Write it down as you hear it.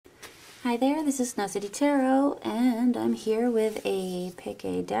Hi there, this is Snowcitytarot, and I'm here with a pick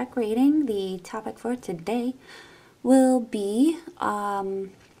a deck reading. The topic for today will be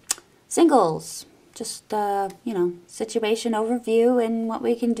singles. Just, situation overview and what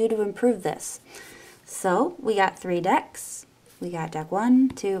we can do to improve this. So, we got 3 decks. We got deck 1,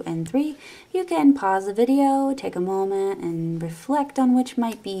 2, and 3. You can pause the video, take a moment, and reflect on which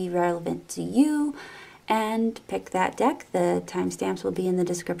might be relevant to you, and pick that deck. The timestamps will be in the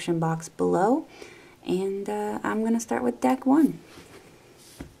description box below. And I'm going to start with deck 1.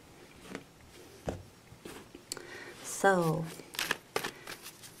 So,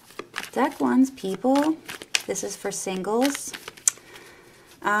 deck 1's people, this is for singles.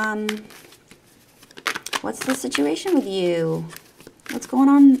 What's the situation with you? What's going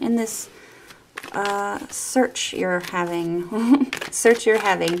on in this search you're having? Search you're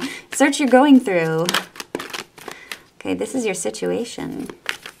going through. Okay, this is your situation.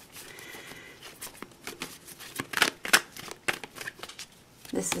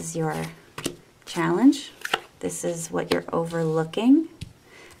 This is your challenge. This is what you're overlooking.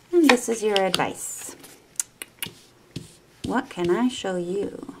 And this is your advice. What can I show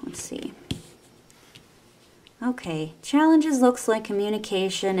you? Let's see. Okay, challenges looks like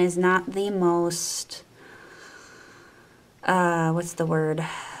communication is not the most, what's the word?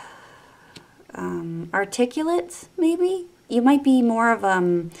 Articulate, maybe? You might be more of,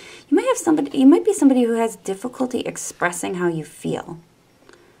 you might be somebody who has difficulty expressing how you feel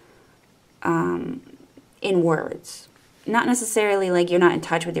in words. Not necessarily like you're not in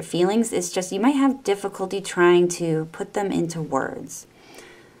touch with your feelings, it's just you might have difficulty trying to put them into words.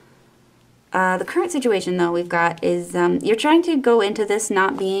 The current situation, though, we've got is you're trying to go into this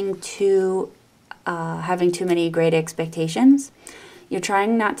not being too, having too many great expectations. You're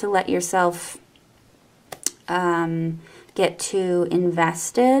trying not to let yourself get too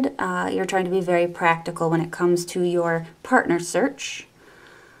invested. You're trying to be very practical when it comes to your partner search.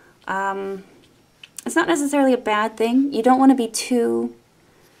 It's not necessarily a bad thing. You don't want to be too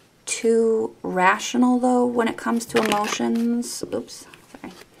rational, though, when it comes to emotions. Oops,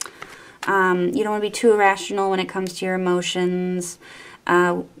 sorry. You don't want to be too irrational when it comes to your emotions.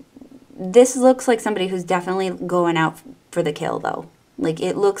 This looks like somebody who's definitely going out for the kill, though. Like,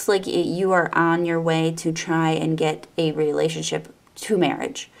 it looks like you are on your way to try and get a relationship to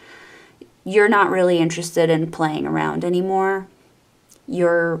marriage. You're not really interested in playing around anymore.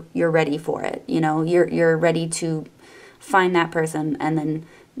 You're ready for it. You know, you're ready to find that person and then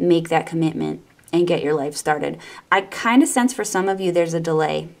make that commitment and get your life started. I kind of sense for some of you there's a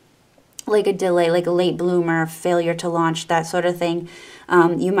delay. Like a late bloomer, failure to launch, that sort of thing.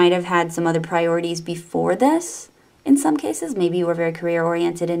 You might have had some other priorities before this in some cases. Maybe you were very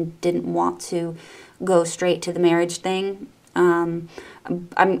career-oriented and didn't want to go straight to the marriage thing. I'm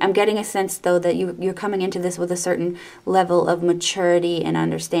getting a sense, though, that you're coming into this with a certain level of maturity and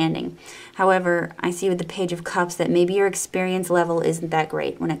understanding. However, I see with the Page of Cups that maybe your experience level isn't that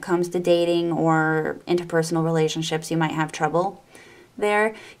great. When it comes to dating or interpersonal relationships, you might have trouble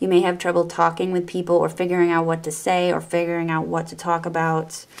there. You may have trouble talking with people or figuring out what to say or figuring out what to talk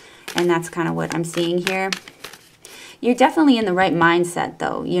about, and that's kind of what I'm seeing here. You're definitely in the right mindset,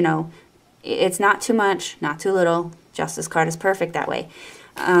 though. You know, it's not too much, not too little. Justice card is perfect that way.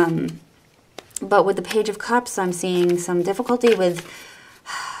 But with the Page of Cups, I'm seeing some difficulty with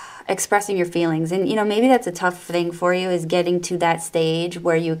expressing your feelings. And, you know, maybe that's a tough thing for you, is getting to that stage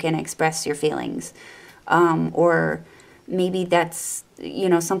where you can express your feelings. Or maybe that's, you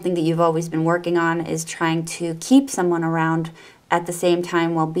know, something that you've always been working on, is trying to keep someone around at the same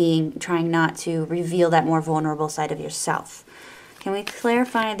time while trying not to reveal that more vulnerable side of yourself. Can we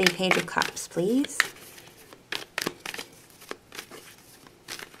clarify the Page of Cups, please?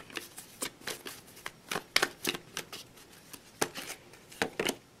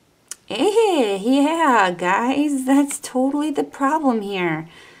 Yeah, guys, that's totally the problem here.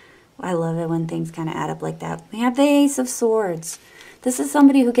 I love it when things kind of add up like that. We have the Ace of Swords. This is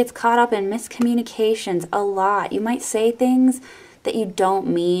somebody who gets caught up in miscommunications a lot. You might say things that you don't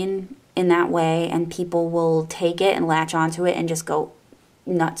mean in that way, and people will take it and latch onto it and just go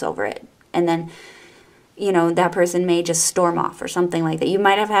nuts over it. And then, you know, that person may just storm off or something like that. You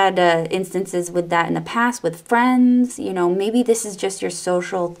might have had instances with that in the past with friends. You know, maybe this is just your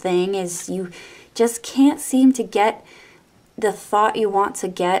social thing, is you just can't seem to get the thought you want to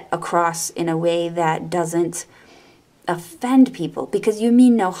get across in a way that doesn't offend people, because you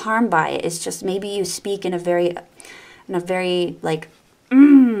mean no harm by it. It's just maybe you speak in a very like,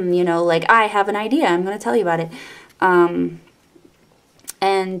 you know, like, I have an idea, I'm going to tell you about it.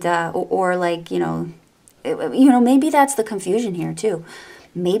 Or like, maybe that's the confusion here too.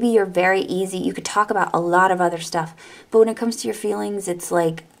 Maybe you're very easy. You could talk about a lot of other stuff. But when it comes to your feelings, it's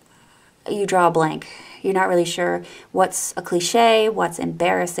like you draw a blank. You're not really sure what's a cliche, what's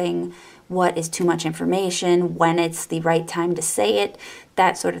embarrassing, what is too much information, when it's the right time to say it,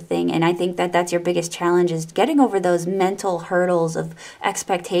 that sort of thing. And I think that that's your biggest challenge, is getting over those mental hurdles of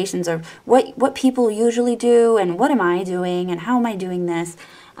expectations of what people usually do and what am I doing and how am I doing this.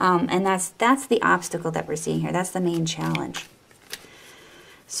 And that's the obstacle that we're seeing here. That's the main challenge.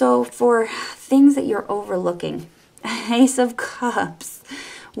 So for things that you're overlooking, Ace of Cups,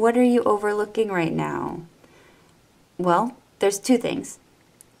 what are you overlooking right now? Well, there's three things.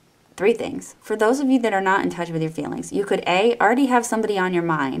 For those of you that are not in touch with your feelings, you could A, already have somebody on your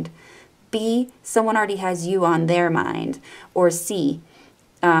mind, B, someone already has you on their mind, or C,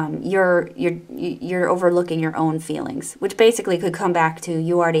 you're overlooking your own feelings, which basically could come back to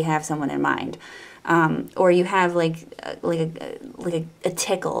you already have someone in mind. Or you have like a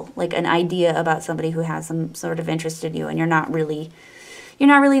tickle, like an idea about somebody who has some sort of interest in you, and you're not really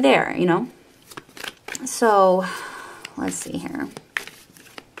there, you know? So let's see here.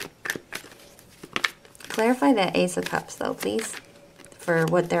 Clarify that Ace of Cups though, please, for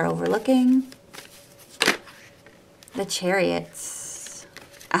what they're overlooking. The Chariots.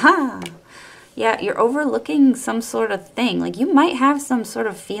 Aha! Yeah, you're overlooking some sort of thing. Like you might have some sort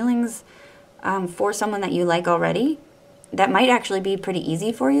of feelings for someone that you like already. That might actually be pretty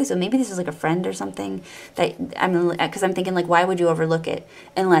easy for you. So maybe this is like a friend or something that, because I'm thinking like, why would you overlook it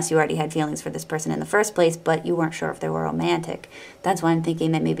unless you already had feelings for this person in the first place, but you weren't sure if they were romantic. That's why I'm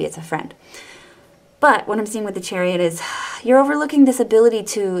thinking that maybe it's a friend. But what I'm seeing with the Chariot is you're overlooking this ability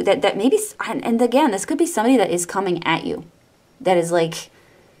to, that maybe, and again, this could be somebody that is coming at you. That is like,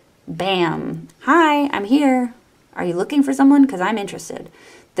 bam, hi, I'm here. Are you looking for someone? Because I'm interested.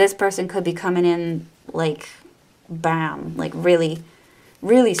 This person could be coming in like, bam, like really,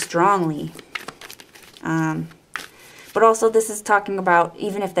 really strongly. But also this is talking about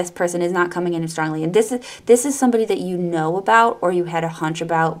even if this person is not coming in strongly. And this is somebody that you know about or you had a hunch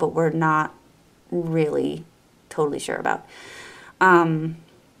about, but we're not really totally sure about. And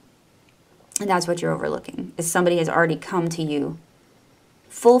that's what you're overlooking, is somebody has already come to you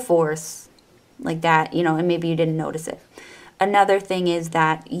full force like that, you know, and maybe you didn't notice it. Another thing is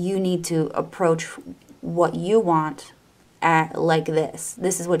that you need to approach what you want like this.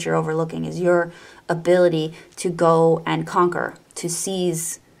 This is what you're overlooking, is your ability to go and conquer, to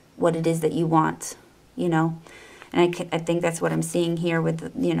seize what it is that you want, you know. And I think that's what I'm seeing here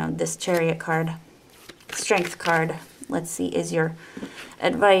with, you know, this Chariot card. Strength card, let's see, is your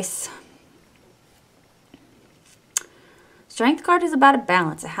advice. Strength card is about a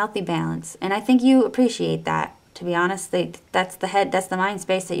balance, a healthy balance. And I think you appreciate that, to be honest. That's the mind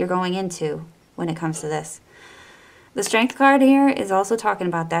space that you're going into when it comes to this. The Strength card here is also talking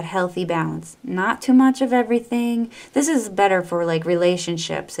about that healthy balance. Not too much of everything. This is better for like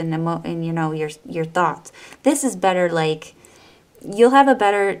relationships and you know, your thoughts. This is better, like you'll have a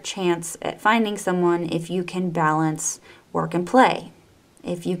better chance at finding someone if you can balance work and play.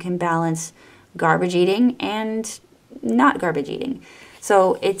 If you can balance garbage eating and not garbage eating.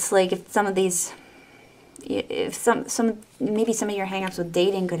 So it's like if some of these, if maybe some of your hang-ups with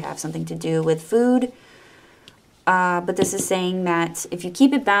dating could have something to do with food. But this is saying that if you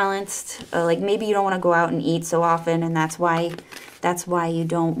keep it balanced, like maybe you don't want to go out and eat so often, and that's why you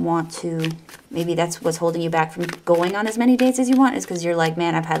don't want to, maybe that's what's holding you back from going on as many dates as you want, is because you're like,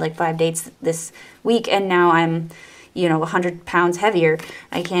 man, I've had like 5 dates this week, and now I'm, you know, 100 pounds heavier.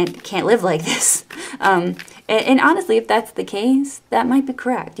 I can't live like this. And honestly, if that's the case, that might be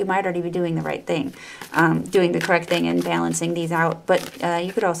correct. You might already be doing the right thing, doing the correct thing and balancing these out. But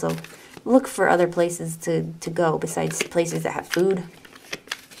you could also look for other places to go besides places that have food.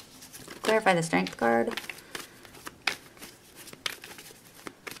 Clarify the Strength card.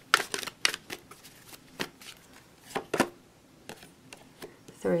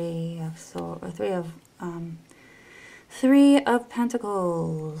 Three of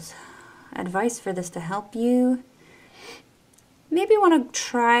Pentacles. Advice for this to help you. Maybe you want to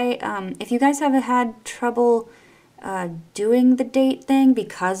try, if you guys haven't had trouble doing the date thing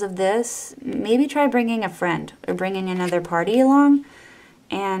because of this, maybe try bringing a friend or bringing another party along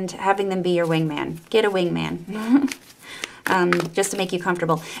and having them be your wingman. Get a wingman. Just to make you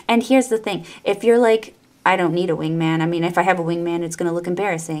comfortable. And here's the thing. If you're like, I don't need a wingman. I mean, if I have a wingman, it's going to look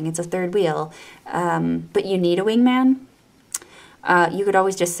embarrassing. It's a third wheel. But you need a wingman. You could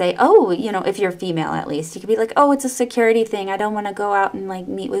always just say, oh, you know, if you're female at least, you could be like, oh, it's a security thing. I don't want to go out and like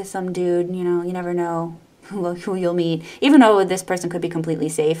meet with some dude. You know, you never know who you'll meet. Even though this person could be completely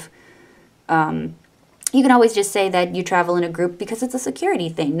safe. You can always just say that you travel in a group because it's a security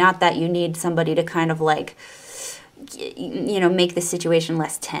thing, not that you need somebody to kind of like, you know, make the situation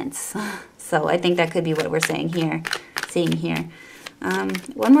less tense. So I think that could be what we're saying here, seeing here.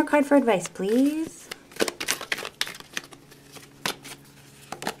 One more card for advice, please.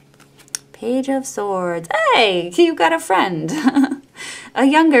 Page of Swords. Hey, you got a friend. A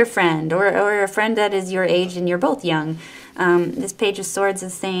younger friend, or a friend that is your age and you're both young. This Page of Swords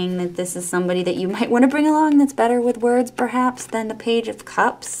is saying that this is somebody that you might want to bring along that's better with words, perhaps, than the Page of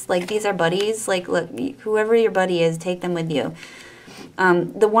Cups. Like, these are buddies. Like, look, whoever your buddy is, take them with you.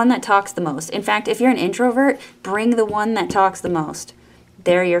 The one that talks the most. In fact, if you're an introvert, bring the one that talks the most.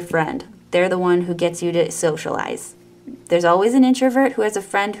 They're your friend. They're the one who gets you to socialize. There's always an introvert who has a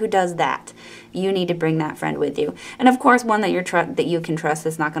friend who does that. You need to bring that friend with you. And of course, one that you can trust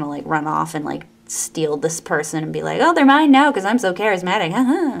that's not going to like run off and like steal this person and be like, oh, they're mine now because I'm so charismatic.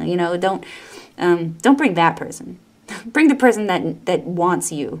 You know, don't bring that person. Bring the person that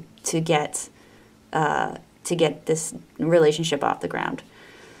wants you to get this relationship off the ground.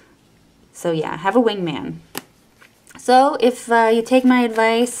 So yeah, have a wingman. So if you take my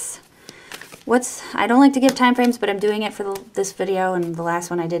advice, I don't like to give time frames, but I'm doing it for this video and the last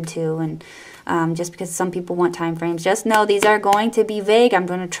one I did too. And just because some people want time frames, just know these are going to be vague. I'm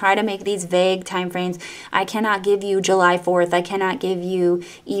going to try to make these vague time frames. I cannot give you July 4th. I cannot give you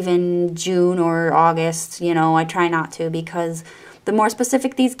even June or August. You know, I try not to, because the more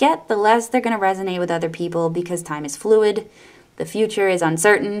specific these get, the less they're going to resonate with other people, because time is fluid. The future is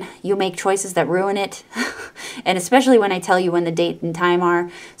uncertain. You make choices that ruin it. And especially when I tell you when the date and time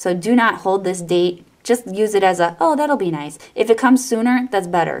are. So do not hold this date. Just use it as a, oh, that'll be nice. If it comes sooner, that's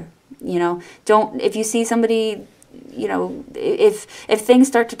better. You know, if you see somebody, you know, if things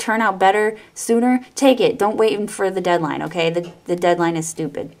start to turn out better sooner, take it. Don't wait for the deadline, okay? The deadline is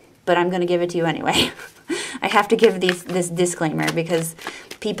stupid. But I'm going to give it to you anyway. I have to give this disclaimer because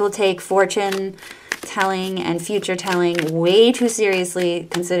people take fortune telling and future telling way too seriously,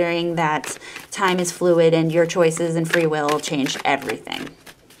 considering that time is fluid and your choices and free will change everything.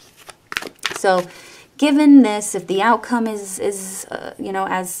 So given this, if the outcome is you know,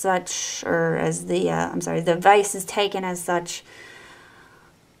 as such, or as the the advice is taken as such,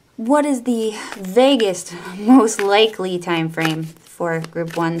 what is the vaguest, most likely time frame for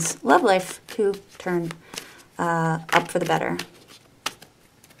Group 1's love life to turn up for the better?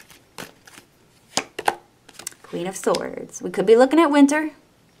 Queen of Swords. We could be looking at winter.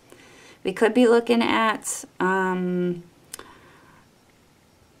 We could be looking at,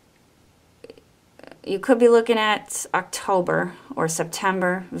 you could be looking at October or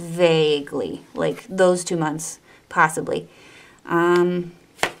September, vaguely, like those 2 months, possibly. What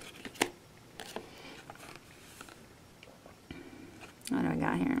do I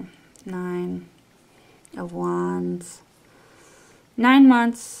got here? 9 of Wands. 9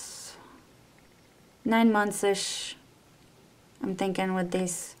 months. 9 months-ish. I'm thinking with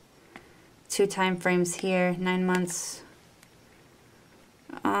these 2 time frames here. 9 months.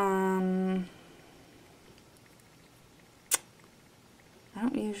 I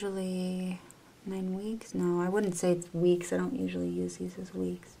don't usually... 9 weeks? No, I wouldn't say it's weeks. I don't usually use these as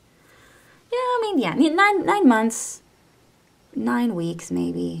weeks. Yeah, I mean, yeah. 9 months. 9 weeks,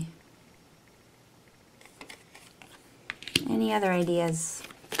 maybe. Any other ideas?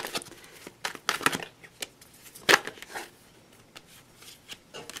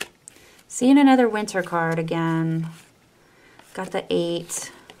 Seeing another winter card again. Got the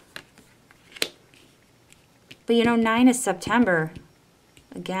 8. But you know, 9 is September.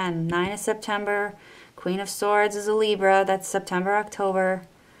 Again, 9 is September. Queen of Swords is a Libra. That's September, October.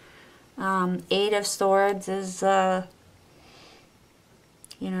 8 of Swords is, you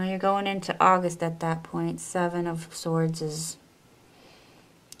know, you're going into August at that point. 7 of Swords is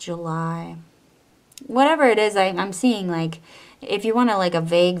July. Whatever it is, I'm seeing, like, if you want to, like, a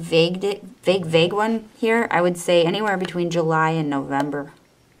vague one here, I would say anywhere between July and November.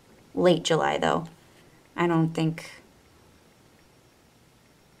 Late July, though. I don't think,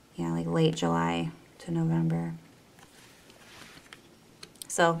 yeah, like late July to November.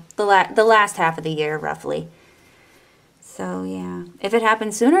 So the last half of the year, roughly. So, yeah. If it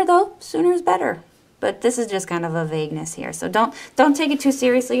happens sooner, though, sooner is better. But this is just kind of a vagueness here. So don't take it too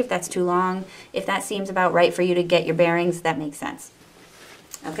seriously if that's too long. If that seems about right for you to get your bearings, that makes sense.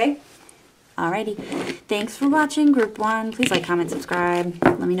 Okay? Alrighty. Thanks for watching Group 1. Please like, comment, subscribe.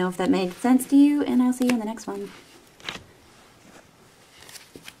 Let me know if that made sense to you, and I'll see you in the next one.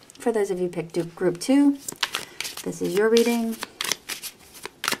 For those of you who picked Group 2, this is your reading.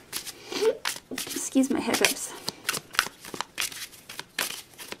 Excuse my hiccups.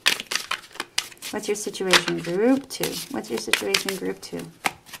 What's your situation, group 2? What's your situation, group 2?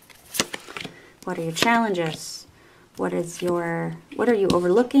 What are your challenges? What are you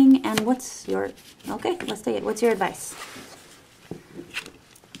overlooking? And what's your, okay, let's take it. What's your advice?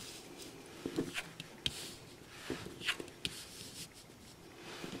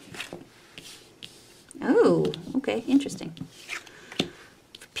 Oh, okay, interesting.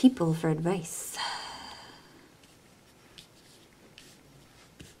 For people, for advice.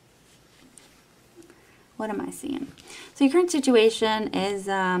 What am I seeing? So your current situation is,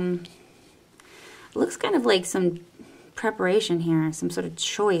 looks kind of like some preparation here, some sort of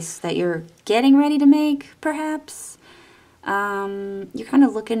choice that you're getting ready to make, perhaps. You're kind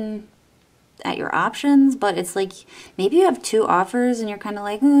of looking at your options, but it's like maybe you have 2 offers and you're kind of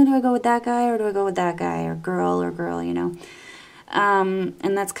like, oh, do I go with that guy or do I go with that guy, or girl, you know?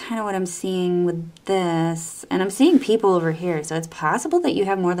 And that's kind of what I'm seeing with this. And I'm seeing people over here. So it's possible that you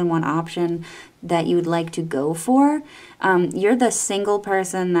have more than one option that you would like to go for. You're the single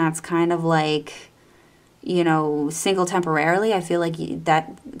person that's kind of like, you know, single temporarily. I feel like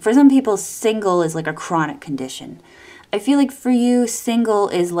that for some people, single is like a chronic condition. I feel like for you, single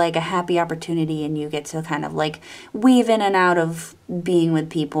is like a happy opportunity and you get to kind of like weave in and out of being with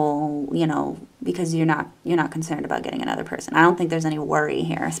people, you know, because you're not concerned about getting another person. I don't think there's any worry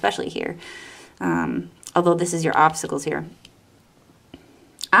here, especially here. Although this is your obstacles here.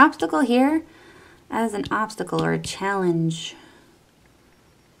 Obstacle here as an obstacle or a challenge.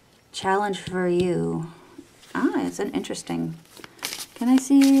 Challenge for you. Ah, it's an interesting. Can I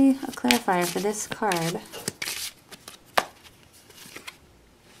see a clarifier for this card?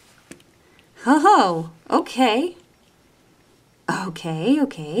 Oh, okay.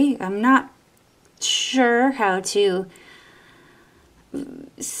 Okay. I'm not sure how to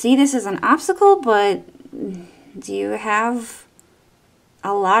see this as an obstacle, but do you have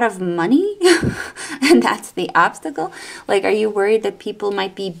a lot of money? And that's the obstacle? Like, are you worried that people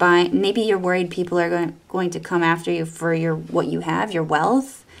might be buying, maybe you're worried people are going to come after you for what you have, your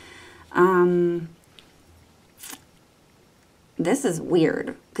wealth? This is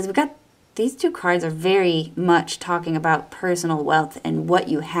weird, because we got these 2 cards are very much talking about personal wealth and what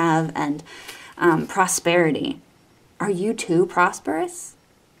you have and prosperity. Are you too prosperous?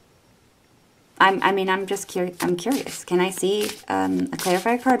 I'm just curious. I'm curious. Can I see a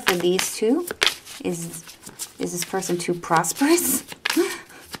clarifier card for these 2? Is this person too prosperous?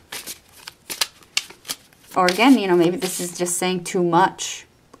 Or again, you know, maybe this is just saying too much.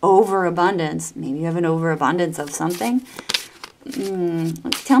 Overabundance. Maybe you have an overabundance of something.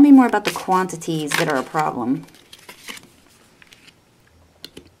 Tell me more about the quantities that are a problem.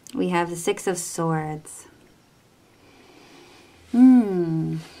 We have the 6 of Swords.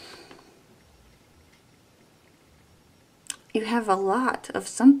 You have a lot of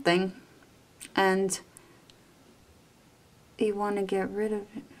something, and you want to get rid of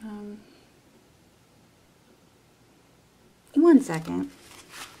it. One second.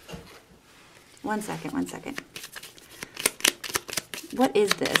 What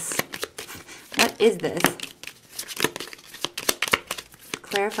is this? What is this?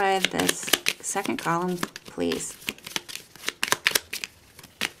 Clarify this second column, please.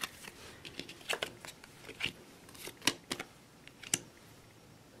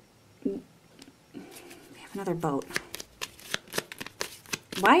 We have another boat.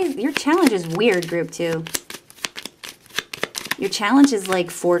 Why is your challenge is weird, group 2? Your challenge is like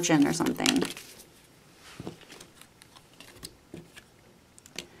fortune or something.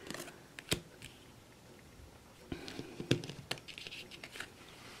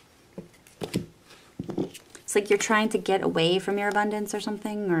 It's like you're trying to get away from your abundance or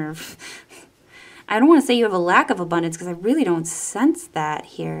something, or I don't want to say you have a lack of abundance because I really don't sense that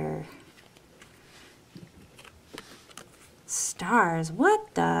here. Stars,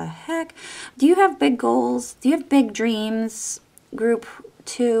 what the heck? Do you have big goals? Do you have big dreams, group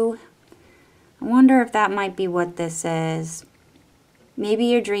 2? I wonder if that might be what this is. Maybe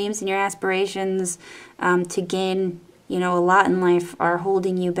your dreams and your aspirations to gain, you know, a lot in life are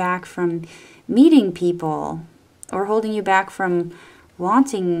holding you back from meeting people, or holding you back from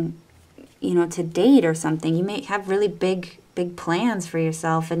wanting, you know, to date or something. You may have really big plans for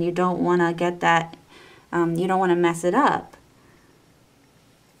yourself, and you don't want to get that, you don't want to mess it up.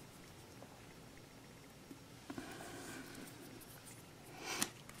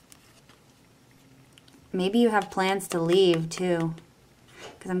 Maybe you have plans to leave too,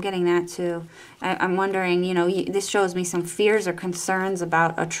 because I'm getting that too. I'm wondering, you know, this shows me some fears or concerns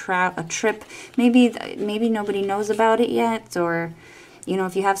about a trip. Maybe nobody knows about it yet, or, you know,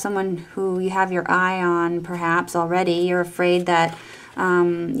 if you have someone who you have your eye on perhaps already, you're afraid that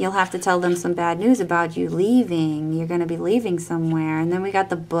You'll have to tell them some bad news about you leaving. You're going to be leaving somewhere. And then we got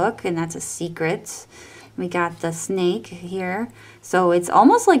the book, and that's a secret. We got the snake here. So it's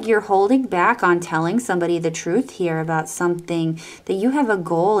almost like you're holding back on telling somebody the truth here about something, that you have a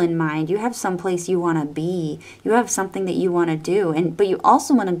goal in mind. You have someplace you want to be. You have something that you want to do. But you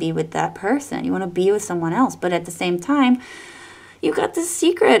also want to be with that person. You want to be with someone else. But at the same time, you got this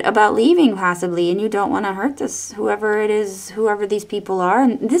secret about leaving possibly, and you don't want to hurt this, whoever it is, whoever these people are.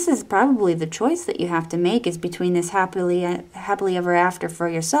 And this is probably the choice that you have to make, is between this happily ever after for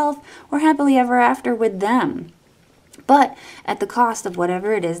yourself or happily ever after with them. But at the cost of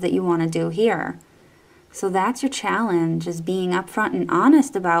whatever it is that you want to do here. So that's your challenge, is being upfront and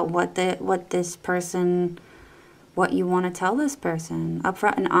honest about what you want to tell this person.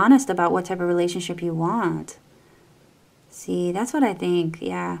 Upfront and honest about what type of relationship you want. See, that's what I think.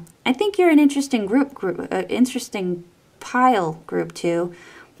 Yeah, I think you're an interesting interesting pile group too.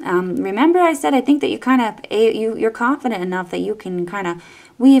 Remember, I said I think that you're confident enough that you can kind of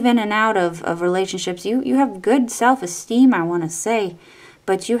weave in and out of relationships. You have good self-esteem, I want to say,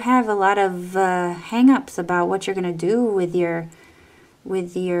 but you have a lot of hang-ups about what you're going to do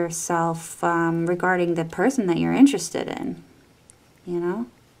with yourself regarding the person that you're interested in. You know.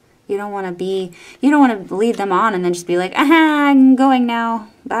 You don't want to lead them on and then just be like, aha, I'm going now,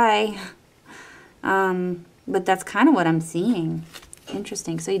 bye. But that's kind of what I'm seeing.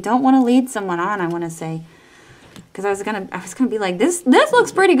 Interesting. So you don't want to lead someone on, I want to say, because I was gonna be like, this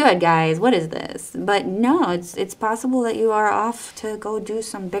looks pretty good, guys. What is this? But no, it's possible that you are off to go do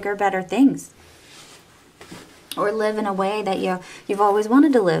some bigger, better things, or live in a way that you've always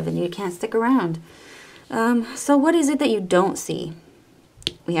wanted to live and you can't stick around. So what is it that you don't see?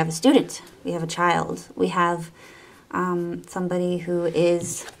 We have a student, we have a child, we have somebody who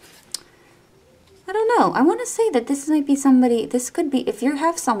is, I don't know, I want to say that this might be somebody, this could be, if you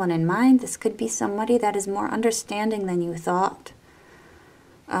have someone in mind, this could be somebody that is more understanding than you thought,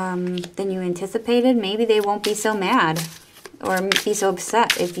 than you anticipated. Maybe they won't be so mad or be so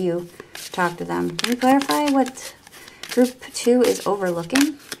upset if you talk to them. Can you clarify what group 2 is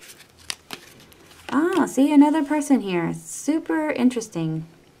overlooking? Ah, see, another person here. Super interesting.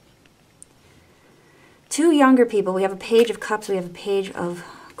 2 younger people. We have a page of cups. We have a page of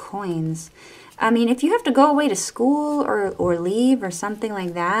coins. I mean, if you have to go away to school or leave or something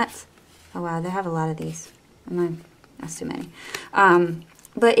like that. Oh, wow, they have a lot of these. That's too many.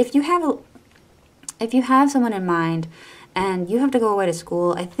 But if you have someone in mind and you have to go away to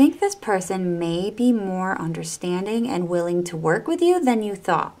school, I think this person may be more understanding and willing to work with you than you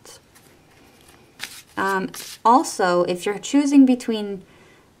thought. Also, if you're choosing between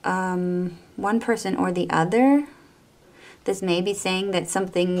one person or the other, this may be saying that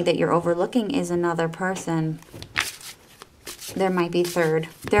something that you're overlooking is another person. There might be third.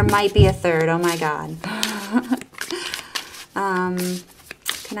 There might be a third. Oh my God.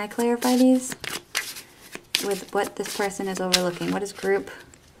 Can I clarify these with what this person is overlooking? What is group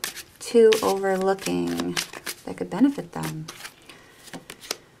 2 overlooking that could benefit them?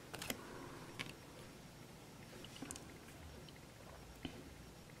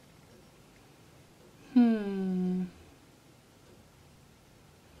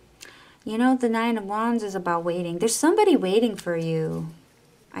 You know, the 9 of Wands is about waiting. There's somebody waiting for you,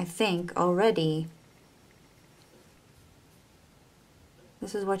 I think, already.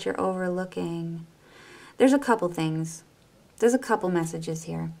 This is what you're overlooking. There's a couple things. There's a couple messages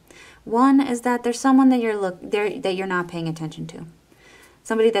here. One is that there's someone that you're not paying attention to.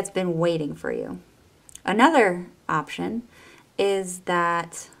 Somebody that's been waiting for you. Another option is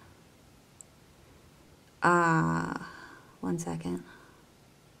that one second.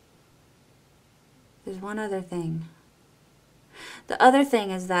 There's one other thing. The other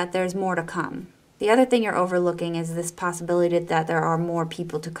thing is that there's more to come. The other thing you're overlooking is this possibility that there are more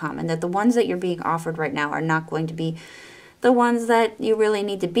people to come, and that the ones that you're being offered right now are not going to be the ones that you really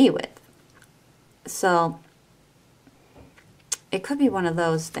need to be with. So it could be one of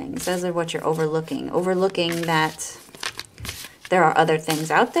those things. Those are what you're overlooking. Overlooking that there are other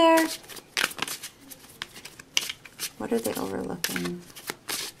things out there. What are they overlooking?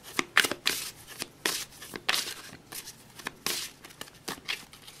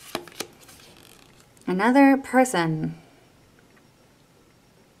 Another person.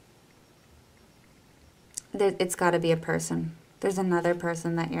 It's got to be a person. There's another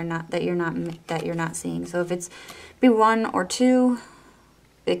person that you're not seeing. So if it's be 1 or 2,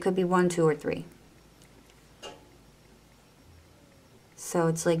 it could be 1, 2, or 3. So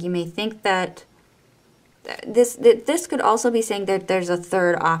it's like you may think that this could also be saying that there's a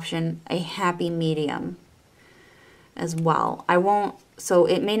third option, a happy medium. as well. So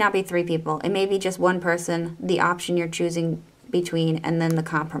it may not be 3 people. It may be just one person, the option you're choosing between, and then the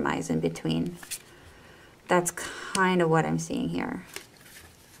compromise in between. That's kind of what I'm seeing here.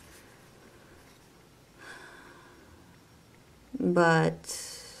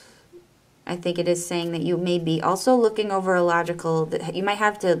 But I think it is saying that you may be also looking over a logical, that you might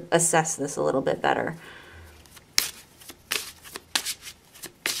have to assess this a little bit better.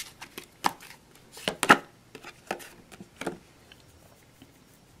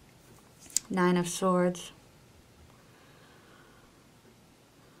 Nine of Swords.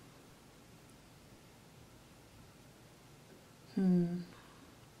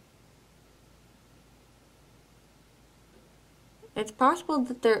 It's possible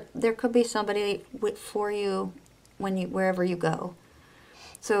that there could be somebody for you wherever you go.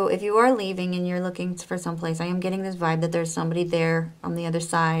 So if you are leaving and you're looking for someplace, I am getting this vibe that there's somebody there on the other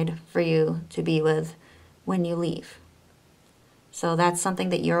side for you to be with when you leave. So that's something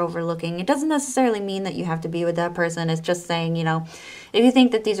that you're overlooking. It doesn't necessarily mean that you have to be with that person. It's just saying, you know, if you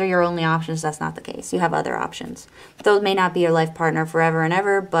think that these are your only options, that's not the case. You have other options. Those may not be your life partner forever and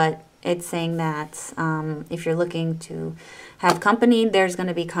ever, but it's saying that if you're looking to have company, there's going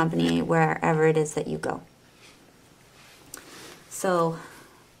to be company wherever it is that you go. So,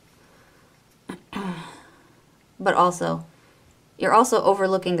 but also, you're also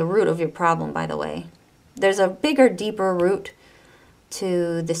overlooking the root of your problem, by the way. There's a bigger, deeper root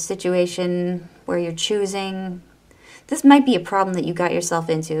to the situation where you're choosing. This might be a problem that you got yourself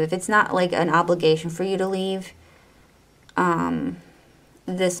into. If it's not like an obligation for you to leave,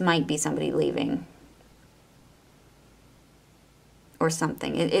 this might be somebody leaving or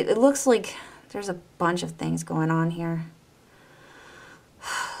something. It looks like there's a bunch of things going on here.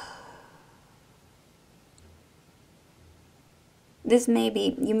 This may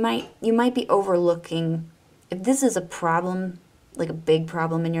be, you might be overlooking, if this is a problem, like a big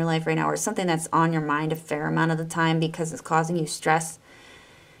problem in your life right now, or something that's on your mind a fair amount of the time because it's causing you stress,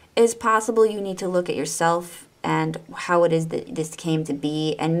 it's possible you need to look at yourself and how it is that this came to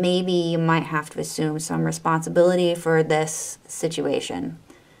be, and maybe you might have to assume some responsibility for this situation,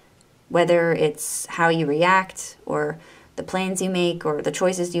 whether it's how you react or the plans you make or the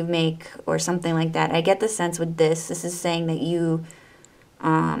choices you make or something like that. I get the sense with this is saying that you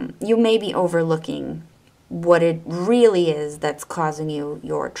may be overlooking what it really is that's causing you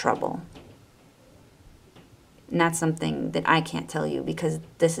your trouble. And that's something that I can't tell you because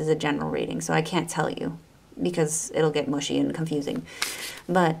this is a general reading, so I can't tell you because it'll get mushy and confusing.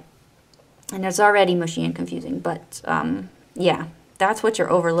 And it's already mushy and confusing, but yeah, that's what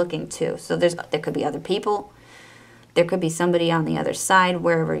you're overlooking too. So there could be other people. There could be somebody on the other side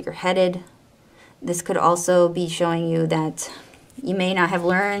wherever you're headed. This could also be showing you that you may not have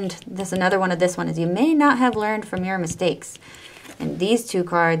learned. This another one of this one is you may not have learned from your mistakes. And these 2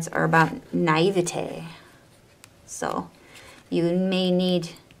 cards are about naivete. So you may need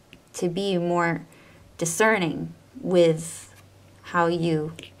to be more discerning with how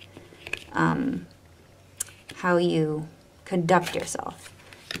you conduct yourself.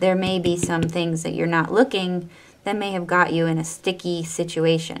 There may be some things that you're not looking that may have got you in a sticky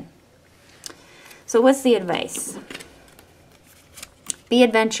situation. So what's the advice? Be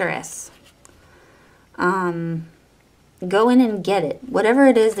adventurous. Go in and get it. Whatever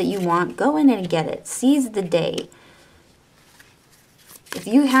it is that you want, go in and get it. Seize the day. If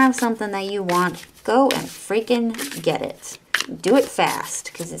you have something that you want, go and freaking get it. Do it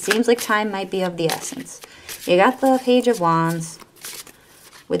fast, because it seems like time might be of the essence. You got the Page of Wands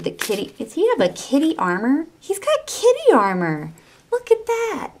with the kitty. Does he have a kitty armor? He's got kitty armor. Look at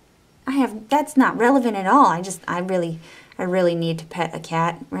that. That's not relevant at all. I really need to pet a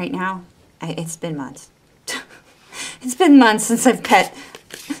cat right now. It's been months. It's been months since I've pet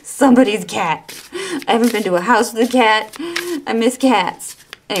somebody's cat. I haven't been to a house with a cat. I miss cats.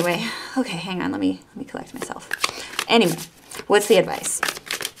 Anyway, okay, hang on. Let me collect myself. Anyway, what's the advice?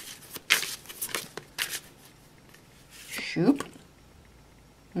 Shoop.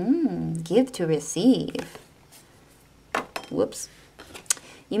 Give to receive. Whoops.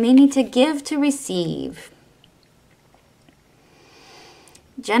 You may need to give to receive.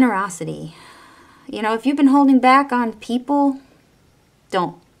 Generosity. You know, if you've been holding back on people,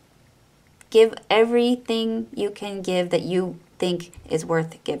 don't. Give everything you can give that you think is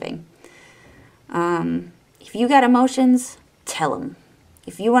worth giving. If you got emotions, tell them.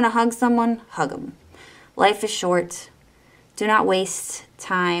 If you want to hug someone, hug them. Life is short. Do not waste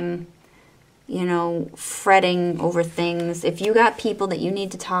time, you know, fretting over things. If you got people that you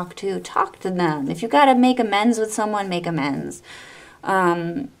need to talk to them. If you got to make amends with someone, make amends.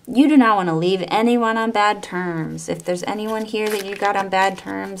 You do not want to leave anyone on bad terms. If there's anyone here that you got on bad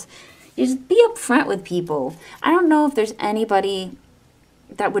terms, you just be upfront with people. I don't know if there's anybody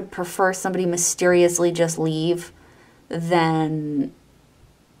that would prefer somebody mysteriously just leave than,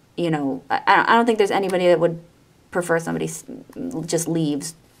 you know, I don't think there's anybody that would prefer somebody just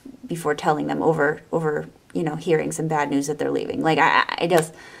leaves before telling them over, you know, hearing some bad news that they're leaving. Like, I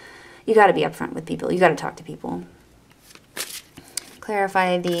just, you got to be upfront with people. You got to talk to people.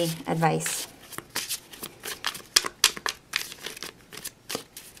 Clarify the advice.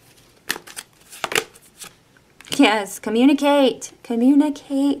 Yes, communicate.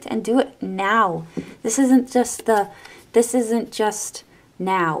 Communicate and do it now. This isn't just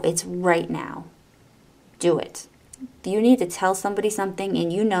now. It's right now. Do it. You need to tell somebody something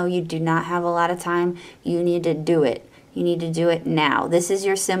and you know you do not have a lot of time. You need to do it. You need to do it now. This is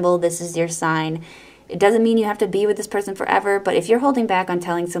your symbol. This is your sign. It doesn't mean you have to be with this person forever, but if you're holding back on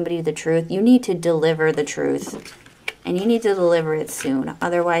telling somebody the truth, you need to deliver the truth. And you need to deliver it soon.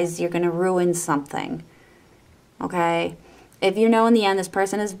 Otherwise, you're going to ruin something. Okay? If you know in the end this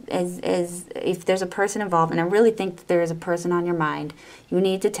person is if there's a person involved, and I really think that there is a person on your mind, you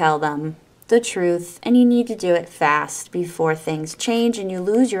need to tell them the truth, and you need to do it fast before things change and you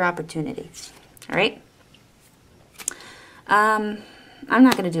lose your opportunity. All right? I'm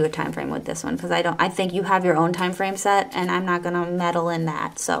not going to do a time frame with this one because I think you have your own time frame set, and I'm not going to meddle in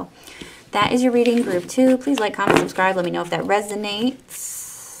that. So that is your reading, group 2. Please like, comment, subscribe. Let me know if that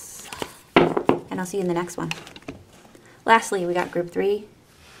resonates, and I'll see you in the next one. Lastly, we got group 3,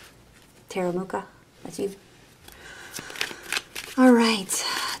 Tarot Muka. That's you. All right,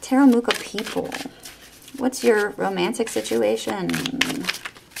 Tarot Muka people. What's your romantic situation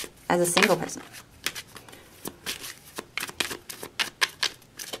as a single person?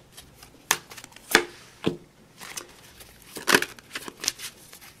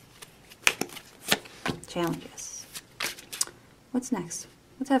 Challenges. What's next?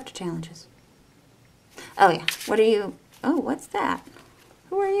 What's after challenges? Oh, yeah. What are you? Oh, what's that?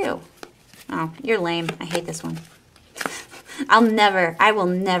 Who are you? Oh, you're lame. I hate this one. I will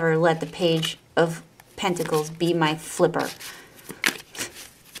never let the Page of Pentacles be my flipper.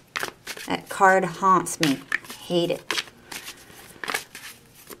 That card haunts me. I hate it.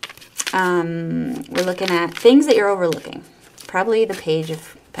 We're looking at things that you're overlooking. Probably the Page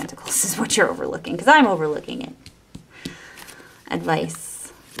of Pentacles is what you're overlooking, because I'm overlooking it.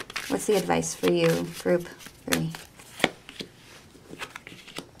 Advice. What's the advice for you, group 3?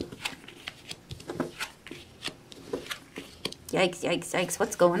 Yikes, yikes, yikes.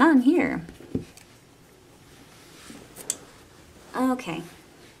 What's going on here? Okay.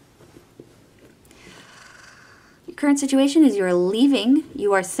 Your current situation is you are leaving.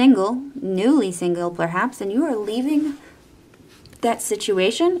 You are single, newly single perhaps, and you are leaving that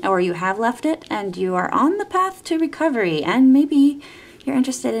situation, or you have left it, and you are on the path to recovery, and maybe you're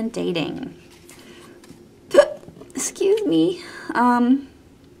interested in dating. Excuse me.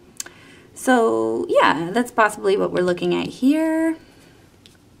 So yeah, that's possibly what we're looking at here.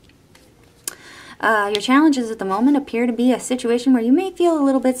 Your challenges at the moment appear to be a situation where you may feel a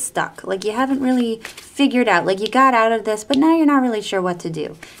little bit stuck, like you haven't really figured out, like you got out of this, but now you're not really sure what to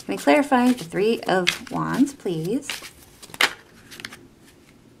do. Can we clarify the 3 of Wands, please?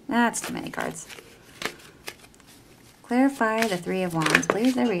 That's too many cards. Clarify the 3 of Wands,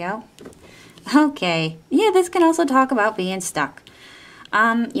 please. There we go. Okay. Yeah, this can also talk about being stuck.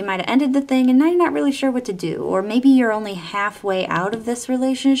 You might have ended the thing and now you're not really sure what to do. Or maybe you're only halfway out of this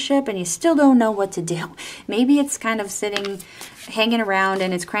relationship and you still don't know what to do. Maybe it's kind of sitting, hanging around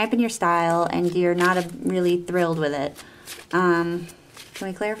and it's cramping your style and you're not really thrilled with it. Can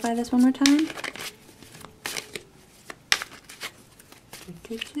we clarify this one more time?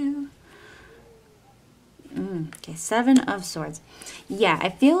 Okay, 7 of Swords. Yeah, I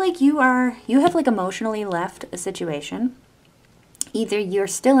feel like you have like emotionally left a situation. Either you're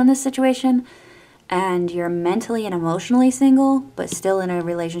still in this situation and you're mentally and emotionally single, but still in a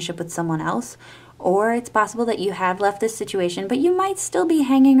relationship with someone else, or it's possible that you have left this situation, but you might still be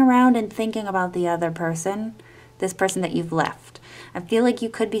hanging around and thinking about the other person, this person that you've left. I feel like you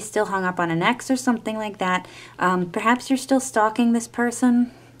could be still hung up on an ex or something like that. Perhaps you're still stalking this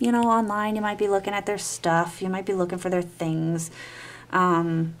person, you know, online. You might be looking at their stuff. You might be looking for their things.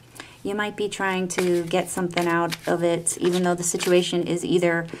 You might be trying to get something out of it, even though the situation is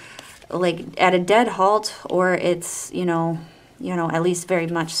either like at a dead halt or it's, you know, at least very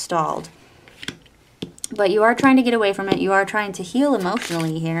much stalled. But you are trying to get away from it. You are trying to heal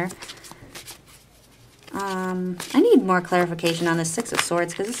emotionally here. I need more clarification on the 6 of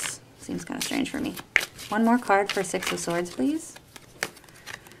Swords because this seems kind of strange for me. One more card for 6 of Swords, please.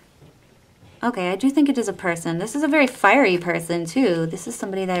 Okay, I do think it is a person. This is a very fiery person, too. This is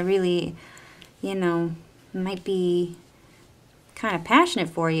somebody that really, you know, might be kind of passionate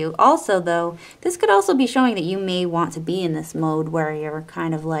for you. Also, though, this could also be showing that you may want to be in this mode where you're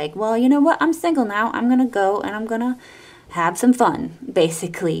kind of like, well, you know what? I'm single now. I'm going to go and I'm going to have some fun,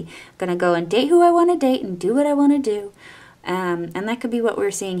 basically. I'm going to go and date who I want to date and do what I want to do. And that could be what we're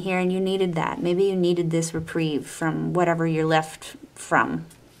seeing here, and you needed that. Maybe you needed this reprieve from whatever you're left from.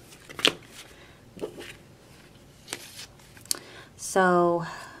 So,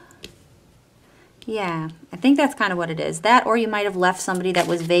 yeah, I think that's kind of what it is. That, or you might have left somebody that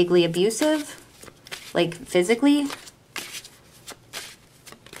was vaguely abusive, like physically.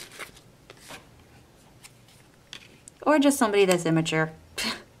 Or just somebody that's immature.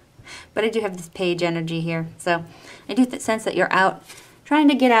 But I do have this page energy here. So I do sense that you're out, trying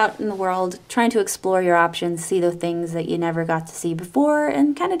to get out in the world, trying to explore your options, see the things that you never got to see before,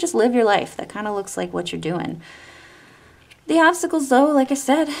 and kind of just live your life. That kind of looks like what you're doing. The obstacles, though, like I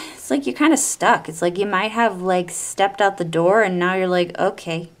said, it's like you're kind of stuck. It's like you might have, like, stepped out the door, and now you're like,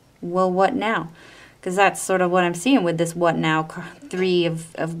 okay, well, what now? Because that's sort of what I'm seeing with this what now, Three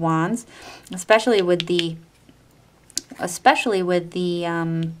of Wands, especially with the,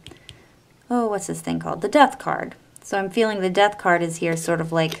 oh, what's this thing called? The Death card. So I'm feeling the Death card is here sort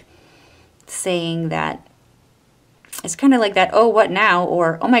of like saying that it's kind of like that, oh, what now?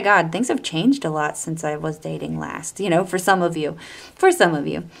 Or, oh my God, things have changed a lot since I was dating last, you know, for some of you.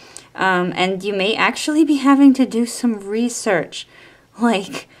 And you may actually be having to do some research.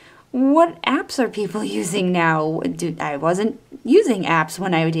 Like, what apps are people using now? I wasn't using apps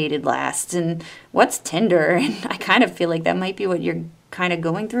when I dated last. And what's Tinder? And I kind of feel like that might be what you're kind of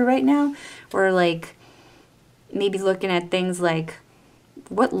going through right now. Or like maybe looking at things like,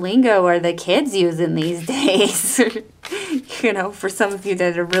 what lingo are the kids using these days? You know, for some of you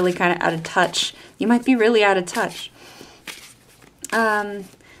that are really kind of out of touch. You might be really out of touch.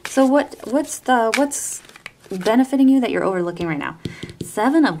 So what's benefiting you that you're overlooking right now?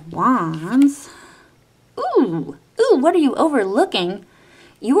 Seven of Wands. Ooh, what are you overlooking?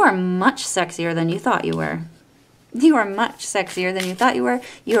 You are much sexier than you thought you were. You are much sexier than you thought you were.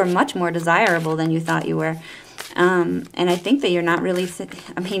 You are much more desirable than you thought you were. And I think that you're not really,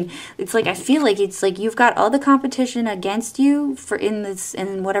 I mean, it's like, I feel like it's like you've got all the competition against you for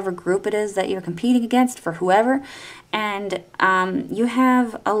in whatever group it is that you're competing against for whoever. And you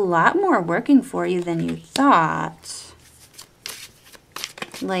have a lot more working for you than you thought.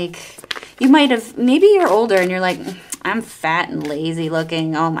 Like, you might have, maybe you're older and you're like, I'm fat and lazy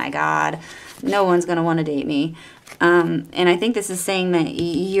looking. Oh my God, no one's going to want to date me. And I think this is saying that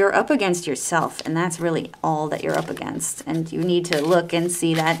you're up against yourself, and that's really all that you're up against. And you need to look and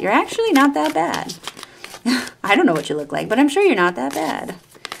see that you're actually not that bad. I don't know what you look like, but I'm sure you're not that bad.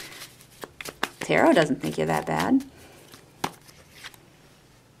 Tarot doesn't think you're that bad.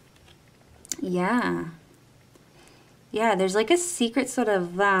 Yeah. Yeah, there's like a secret sort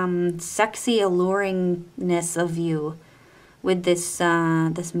of sexy alluringness of you with this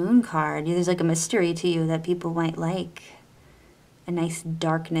this moon card. There's like a mystery to you that people might like. A nice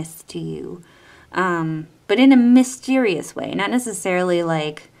darkness to you. But in a mysterious way. Not necessarily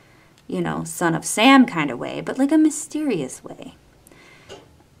like, you know, Son of Sam kind of way, but like a mysterious way.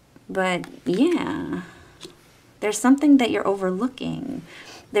 But yeah, there's something that you're overlooking.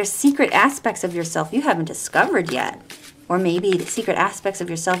 There's secret aspects of yourself you haven't discovered yet. Or maybe the secret aspects of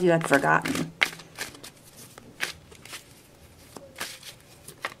yourself you had forgotten.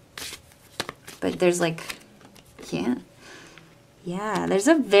 But there's like, yeah, there's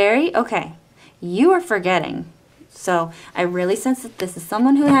a very, okay, you are forgetting. So I really sense that this is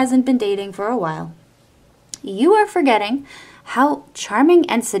someone who hasn't been dating for a while. You are forgetting how charming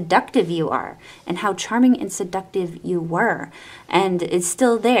and seductive you are, and how charming and seductive you were. And it's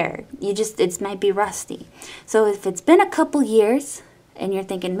still there. It might be rusty. So if it's been a couple years and you're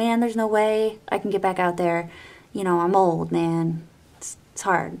thinking, man, there's no way I can get back out there. You know, I'm old, man. It's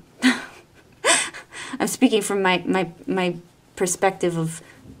hard. I'm speaking from my perspective of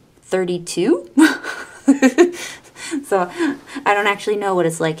 32. So I don't actually know what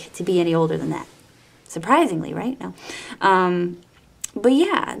it's like to be any older than that. Surprisingly, right? No. But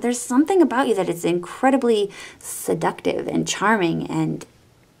yeah, there's something about you that is incredibly seductive and charming and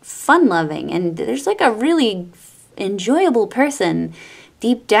fun-loving. And there's like a really enjoyable person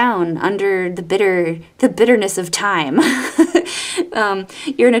deep down under the bitterness of time.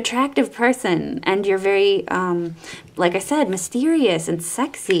 You're an attractive person, and you're very, like I said, mysterious and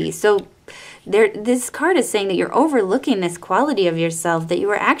sexy. So this card is saying that you're overlooking this quality of yourself, that you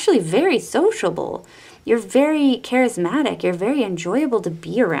are actually very sociable. You're very charismatic. You're very enjoyable to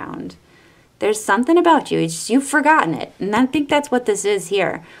be around. There's something about you. You've forgotten it. And I think that's what this is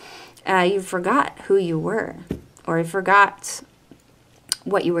here. You forgot who you were, or you forgot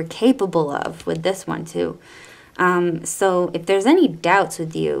what you were capable of with this one too. So if there's any doubts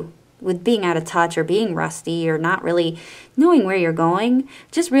with you, with being out of touch or being rusty or not really knowing where you're going,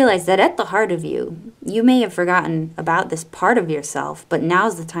 just realize that at the heart of you, you may have forgotten about this part of yourself, but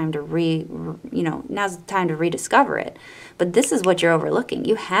now's the time to now's the time to rediscover it. But this is what you're overlooking.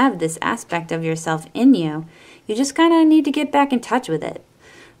 You have this aspect of yourself in you. You just kind of need to get back in touch with it.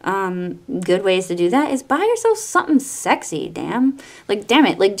 Good ways to do that is buy yourself something sexy, damn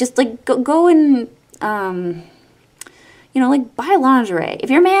it, like just like go and like buy lingerie. If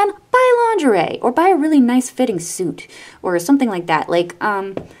you're a man, buy lingerie or buy a really nice fitting suit or something like that.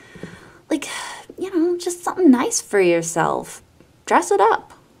 Just something nice for yourself. Dress it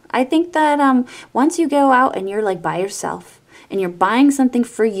up. I think that once you go out and you're like by yourself and you're buying something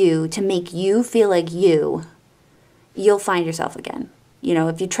for you to make you feel like you'll find yourself again.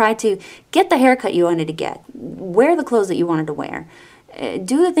 If you try to get the haircut you wanted to get, wear the clothes that you wanted to wear,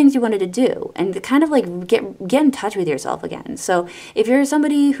 do the things you wanted to do, and kind of like get in touch with yourself again. So if you're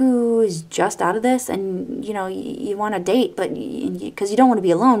somebody who is just out of this and, you want to date, but because you don't want to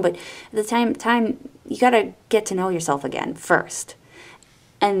be alone, but at the time you got to get to know yourself again first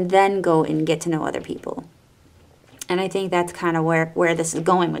and then go and get to know other people. And I think that's kind of where this is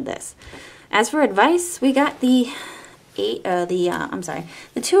going with this. As for advice, we got the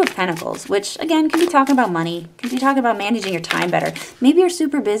Two of Pentacles, which again can be talking about money, can be talking about managing your time better. Maybe you're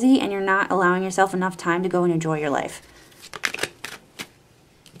super busy and you're not allowing yourself enough time to go and enjoy your life.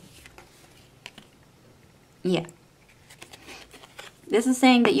 Yeah. This is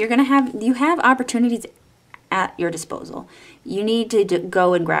saying that you have opportunities at your disposal. You need to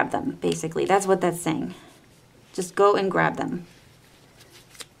go and grab them, basically. That's what that's saying. Just go and grab them.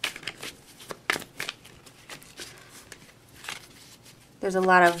 There's a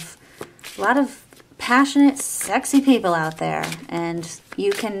lot of passionate, sexy people out there, and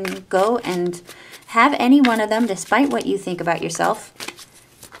you can go and have any one of them despite what you think about yourself.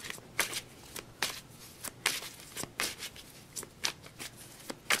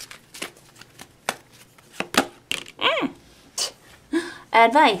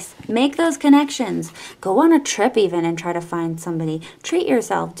 Advice, make those connections. Go on a trip even and try to find somebody. Treat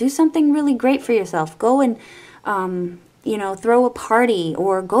yourself. Do something really great for yourself. Go and throw a party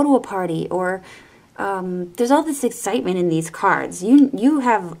or go to a party, or there's all this excitement in these cards. You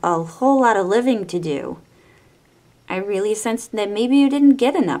have a whole lot of living to do. I really sense that maybe you didn't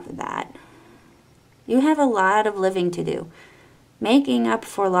get enough of that. You have a lot of living to do. Making up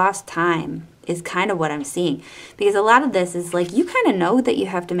for lost time is kind of what I'm seeing, because a lot of this is like you kind of know that you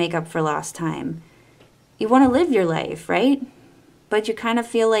have to make up for lost time. You want to live your life, right? But you kind of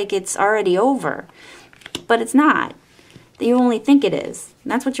feel like it's already over, but it's not. You only think it is.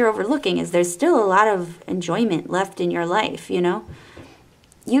 And that's what you're overlooking, is there's still a lot of enjoyment left in your life, For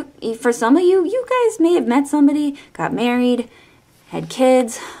some of you guys may have met somebody, got married, had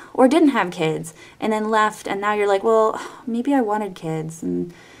kids, or didn't have kids, and then left, and now you're like, well, maybe I wanted kids,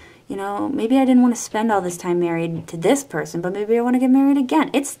 and, maybe I didn't want to spend all this time married to this person, but maybe I want to get married again.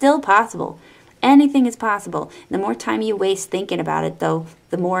 It's still possible. Anything is possible. The more time you waste thinking about it, though,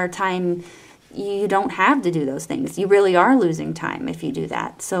 the more time you don't have to do those things. You really are losing time if you do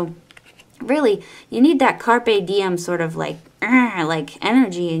that. So really, you need that carpe diem sort of like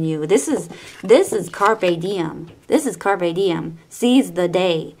energy in you. This is carpe diem. This is carpe diem. Seize the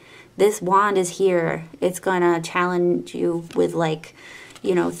day. This wand is here. It's gonna challenge you with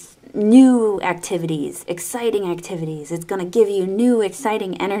new activities, exciting activities. It's gonna give you new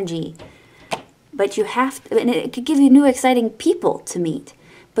exciting energy. But you have to, and it could give you new exciting people to meet.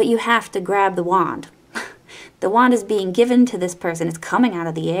 But you have to grab the wand. The wand is being given to this person. It's coming out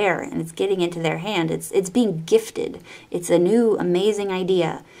of the air and it's getting into their hand. It's being gifted. It's a new amazing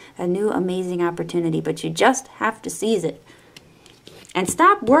idea, a new amazing opportunity, but you just have to seize it. And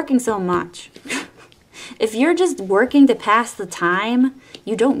stop working so much. If you're just working to pass the time,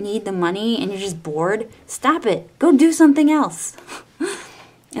 you don't need the money and you're just bored, stop it. Go do something else.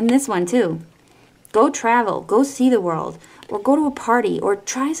 And this one too. Go travel. Go see the world. Or go to a party, or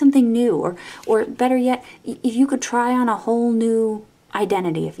try something new, or better yet, if you could try on a whole new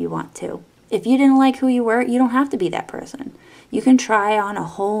identity if you want to. If you didn't like who you were, you don't have to be that person. You can try on a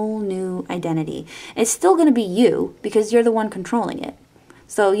whole new identity. It's still going to be you, because you're the one controlling it.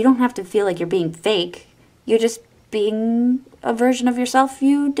 So you don't have to feel like you're being fake. You're just being a version of yourself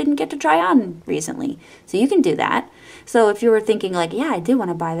you didn't get to try on recently. So you can do that. So if you were thinking like, yeah, I do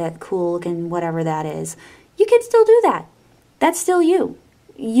want to buy that cool looking whatever that is, you can still do that. That's still you.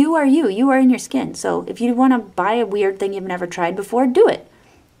 you are you. You are in your skin. So if you want to buy a weird thing you've never tried before, do it.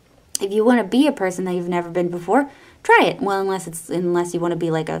 If you want to be a person that you've never been before, try it. Well, unless you want to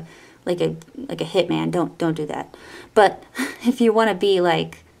be like a hitman, don't do that. But if you want to be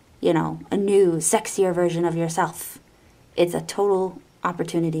like, you know, a new, sexier version of yourself, it's a total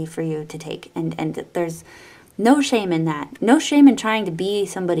opportunity for you to take. And there's no shame in that. No shame in trying to be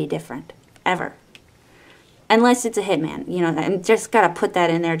somebody different, ever. Unless it's a hitman, you know, and just got to put that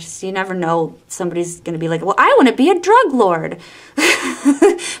in there. Just, you never know, somebody's going to be like, well, I want to be a drug lord.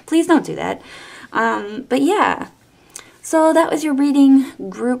 Please don't do that. But yeah, so that was your reading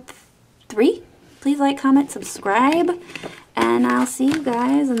group 3. Please like, comment, subscribe, and I'll see you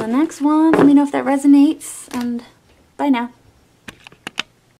guys in the next one. Let me know if that resonates, and bye now.